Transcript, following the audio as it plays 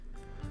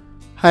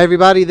Hi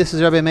everybody, this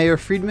is Rabbi Meir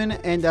Friedman,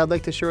 and I'd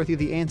like to share with you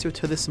the answer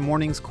to this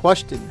morning's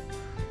question.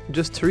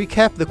 Just to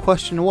recap, the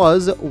question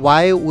was,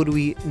 why would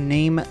we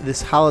name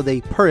this holiday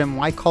Purim?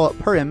 Why call it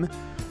Purim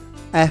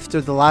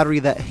after the lottery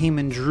that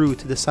Haman drew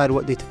to decide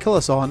what day to kill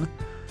us on?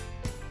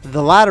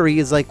 The lottery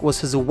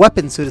was his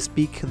weapon, so to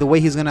speak, the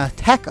way he's going to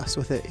attack us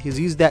with it. He's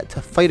used that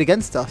to fight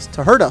against us,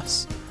 to hurt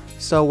us.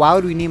 So why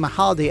would we name a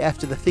holiday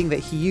after the thing that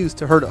he used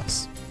to hurt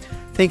us?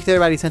 Thank you to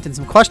everybody who sent in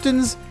some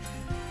questions.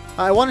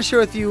 I want to share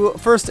with you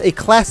first a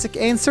classic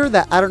answer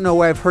that I don't know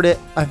where I've heard it.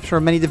 I'm sure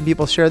many different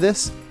people share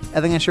this. And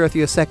then I'm going to share with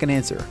you a second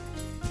answer.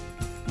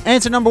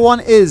 Answer number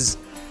one is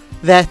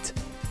that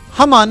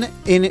Haman,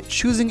 in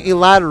choosing a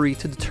lottery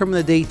to determine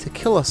the day to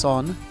kill us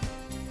on,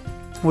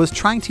 was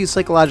trying to use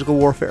psychological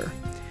warfare.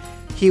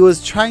 He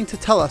was trying to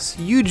tell us,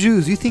 you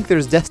Jews, you think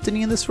there's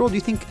destiny in this world?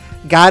 You think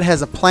God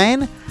has a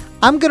plan?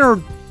 I'm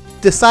going to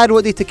decide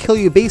what day to kill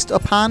you based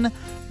upon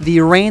the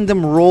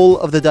random roll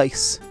of the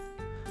dice.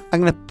 I'm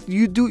going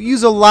to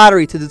use a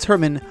lottery to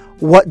determine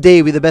what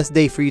day will be the best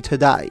day for you to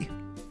die.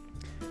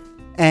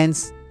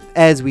 And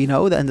as we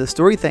know, the end of the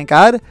story, thank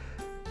God,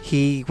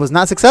 he was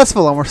not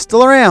successful and we're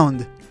still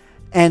around.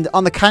 And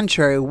on the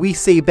contrary, we're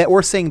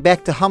saying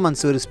back to Haman,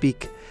 so to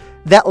speak,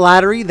 that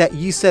lottery that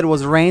you said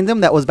was random,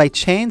 that was by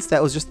chance,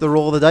 that was just the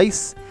roll of the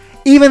dice,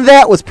 even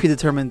that was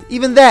predetermined.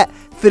 Even that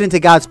fit into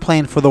God's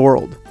plan for the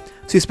world.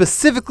 So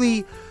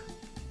specifically,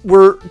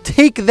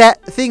 take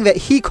that thing that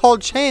he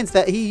called chance,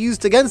 that he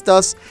used against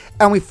us,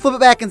 and we flip it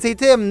back and say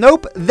to him,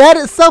 nope, that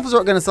itself is what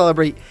we're going to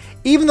celebrate.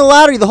 Even the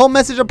lottery, the whole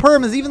message of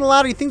Purim is even the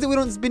lottery, things that we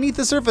don't beneath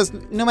the surface,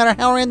 no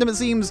matter how random it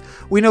seems,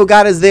 we know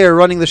God is there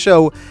running the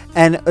show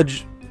and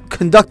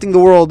conducting the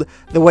world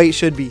the way it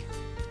should be.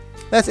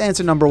 That's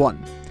answer number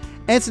one.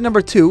 Answer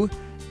number two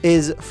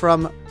is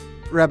from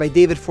Rabbi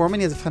David Foreman.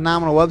 He has a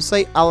phenomenal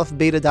website,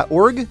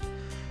 aleph-beta.org.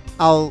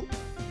 I'll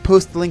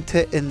post the link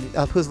to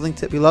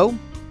it below.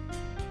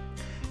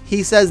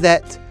 He says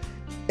that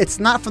it's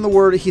not from the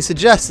word, he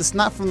suggests it's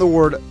not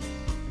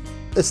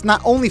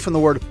only from the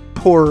word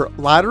poor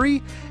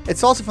lottery,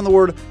 it's also from the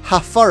word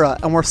hafara,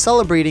 and we're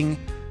celebrating,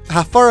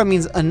 hafara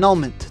means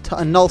annulment, to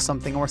annul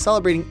something, and we're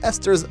celebrating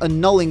Esther's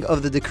annulling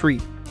of the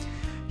decree.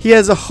 He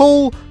has a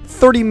whole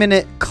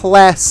 30-minute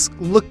class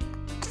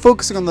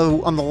focusing on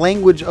the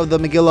language of the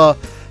Megillah,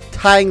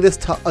 tying this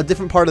to a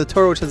different part of the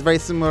Torah, which has very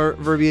similar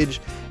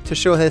verbiage, to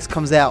show how this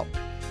comes out.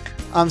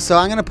 So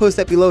I'm going to post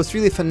that below. It's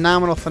really a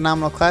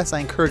phenomenal class. I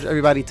encourage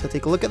everybody to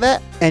take a look at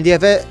that. And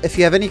if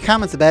you have any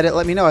comments about it,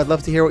 let me know. I'd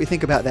love to hear what you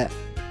think about that.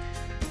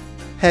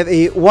 Have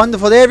a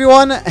wonderful day,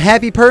 everyone.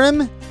 Happy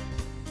Purim.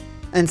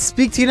 And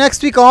speak to you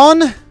next week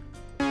on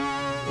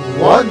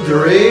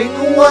Wondering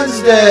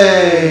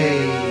Wednesday.